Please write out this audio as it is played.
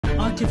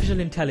Artificial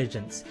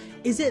intelligence.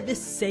 Is it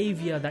this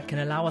savior that can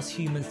allow us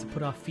humans to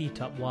put our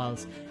feet up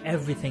whilst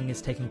everything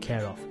is taken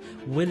care of?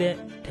 Will it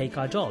take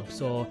our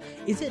jobs? Or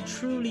is it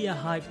truly a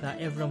hype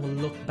that everyone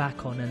will look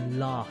back on and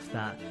laugh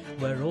that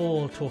we're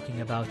all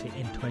talking about it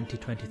in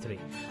 2023?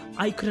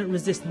 I couldn't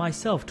resist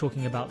myself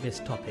talking about this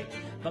topic.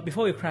 But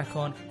before we crack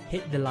on,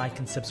 hit the like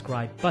and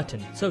subscribe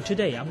button. So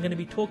today I'm going to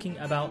be talking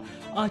about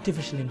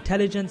artificial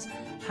intelligence,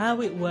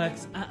 how it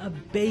works at a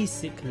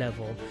basic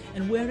level,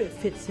 and where it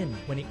fits in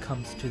when it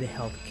comes to the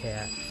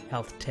healthcare,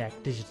 health tech,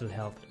 digital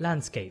health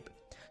landscape.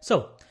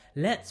 So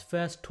let's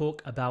first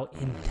talk about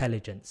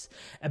intelligence.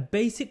 A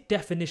basic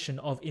definition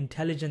of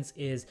intelligence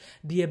is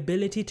the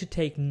ability to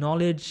take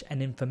knowledge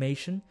and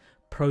information,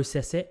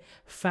 process it,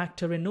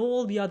 factor in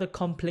all the other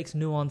complex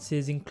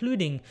nuances,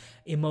 including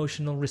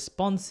emotional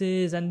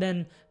responses, and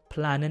then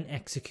plan and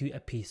execute a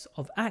piece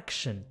of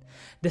action.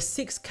 The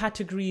 6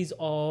 categories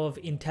of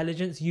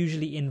intelligence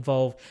usually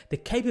involve the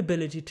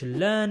capability to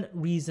learn,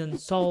 reason,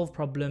 solve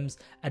problems,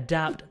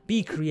 adapt,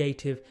 be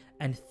creative,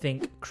 and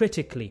think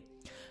critically.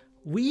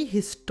 We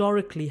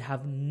historically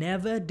have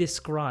never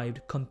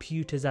described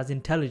computers as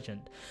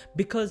intelligent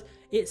because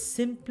it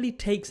simply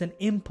takes an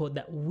input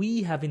that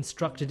we have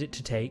instructed it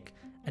to take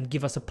and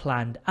give us a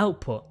planned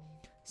output.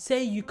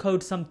 Say you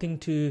code something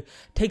to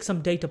take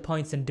some data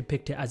points and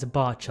depict it as a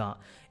bar chart.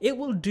 It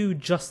will do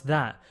just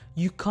that.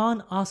 You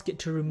can't ask it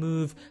to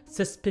remove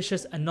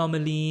suspicious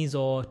anomalies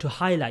or to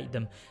highlight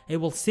them. It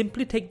will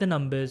simply take the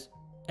numbers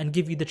and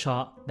give you the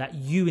chart that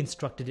you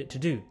instructed it to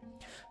do.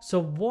 So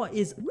what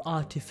is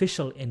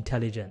artificial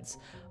intelligence?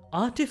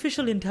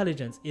 Artificial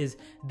intelligence is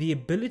the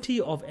ability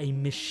of a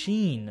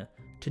machine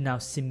to now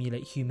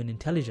simulate human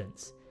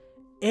intelligence.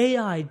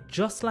 AI,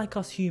 just like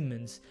us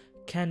humans,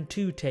 can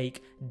too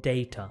take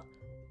data,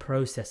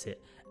 process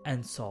it,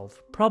 and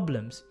solve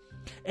problems.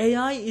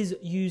 AI is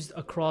used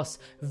across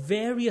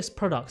various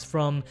products,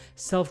 from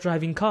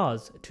self-driving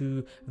cars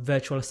to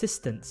virtual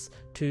assistants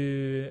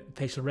to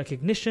facial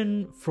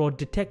recognition, fraud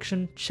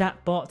detection,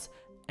 chatbots,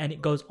 and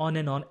it goes on,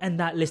 and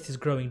that list is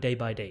growing day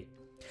by day.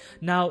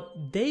 Now,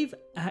 they've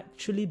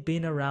actually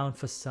been around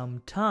for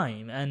some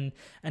time, and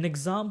an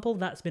example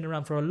that's been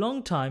around for a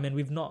long time and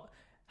we've not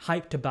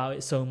hyped about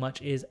it so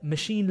much is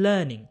machine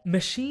learning.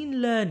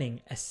 Machine learning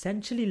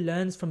essentially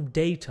learns from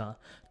data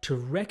to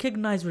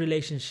recognize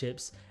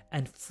relationships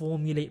and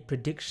formulate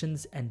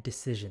predictions and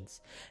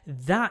decisions.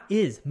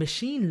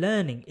 Machine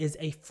learning is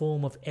a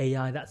form of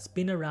AI that's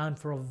been around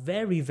for a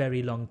very,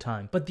 very long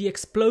time. But the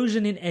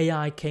explosion in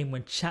AI came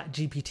when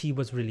ChatGPT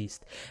was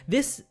released.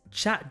 This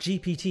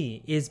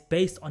ChatGPT is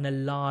based on a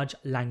large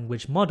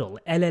language model,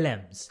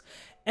 LLMs.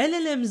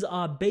 LLMs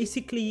are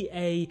basically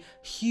a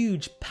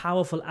huge,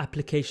 powerful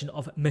application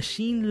of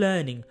machine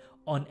learning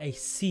on a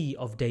sea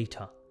of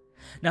data.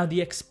 Now,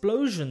 the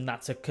explosion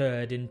that's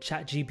occurred in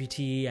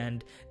ChatGPT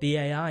and the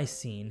AI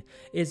scene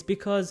is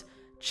because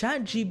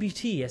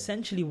ChatGPT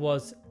essentially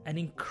was an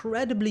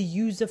incredibly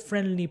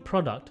user-friendly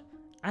product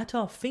at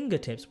our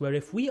fingertips, where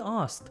if we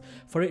asked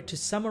for it to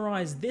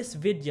summarize this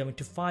video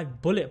into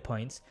 5 bullet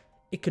points,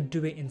 it could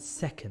do it in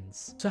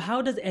seconds. So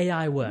how does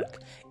AI work?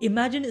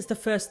 Imagine it's the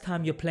first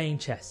time you're playing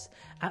chess.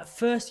 At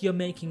first you're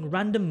making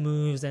random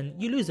moves and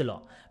you lose a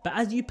lot. But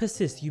as you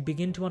persist, you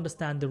begin to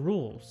understand the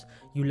rules.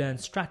 You learn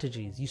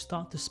strategies, you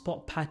start to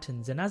spot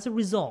patterns, and as a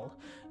result,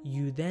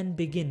 you then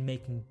begin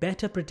making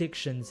better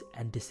predictions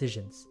and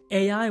decisions.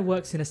 AI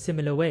works in a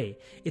similar way.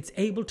 It's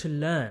able to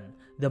learn.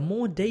 The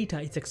more data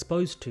it's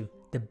exposed to,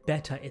 the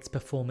better its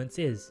performance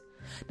is.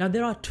 Now,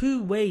 there are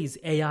 2 ways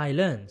AI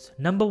learns.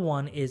 Number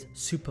 1 is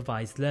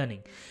supervised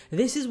learning.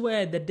 This is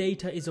where the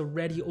data is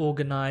already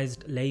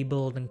organized,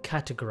 labeled, and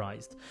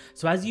categorized.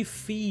 So as you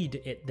feed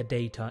it the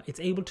data,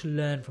 it's able to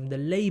learn from the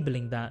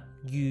labeling that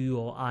you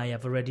or I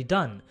have already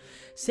done.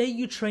 Say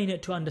you train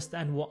it to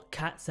understand what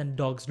cats and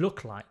dogs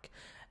look like,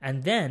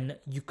 and then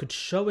you could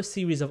show a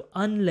series of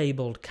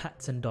unlabeled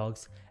cats and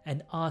dogs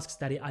and asks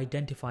that it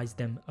identifies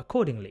them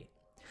accordingly.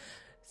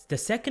 The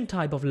second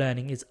type of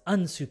learning is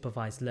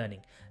unsupervised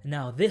learning.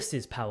 Now, this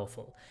is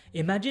powerful.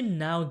 Imagine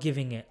now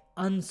giving it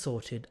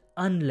unsorted,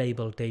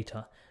 unlabeled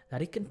data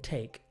that it can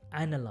take,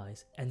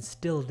 analyze, and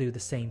still do the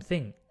same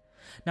thing.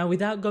 Now,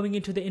 without going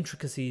into the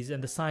intricacies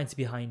and the science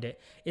behind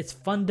it, it's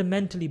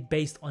fundamentally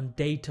based on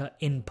data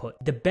input.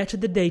 The better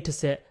the data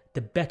set,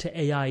 the better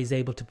AI is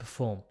able to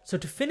perform. So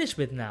to finish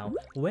with now,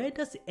 where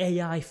does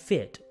AI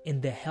fit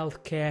in the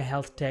healthcare,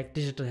 health tech,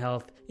 digital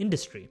health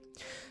industry?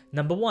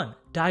 Number 1,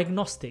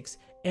 diagnostics.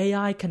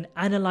 AI can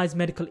analyze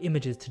medical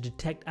images to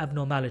detect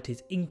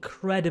abnormalities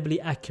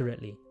incredibly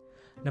accurately.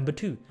 Number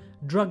 2,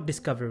 drug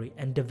discovery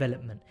and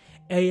development.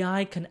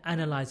 AI can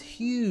analyze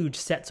huge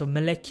sets of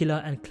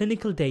molecular and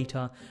clinical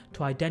data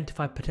to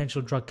identify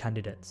potential drug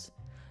candidates.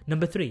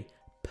 Number 3,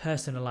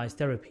 personalized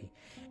therapy.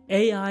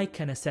 AI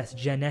can assess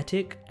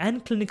genetic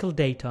and clinical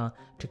data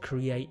to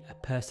create a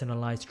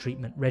personalized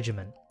treatment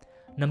regimen.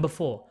 Number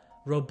 4,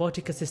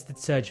 robotic-assisted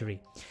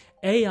surgery.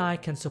 AI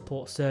can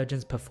support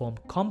surgeons perform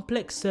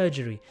complex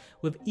surgery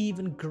with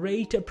even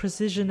greater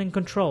precision and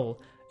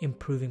control,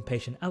 improving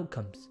patient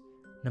outcomes.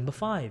 Number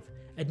 5,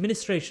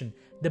 administration,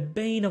 the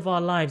bane of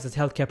our lives as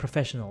healthcare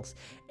professionals.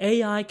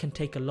 AI can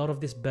take a lot of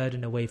this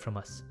burden away from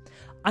us.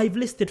 I've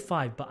listed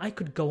 5, but I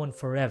could go on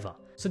forever.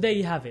 So there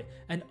you have it,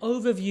 an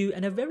overview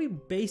and a very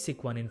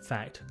basic one in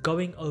fact,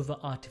 going over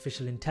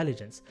artificial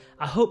intelligence.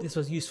 I hope this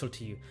was useful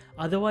to you.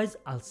 Otherwise,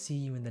 I'll see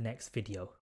you in the next video.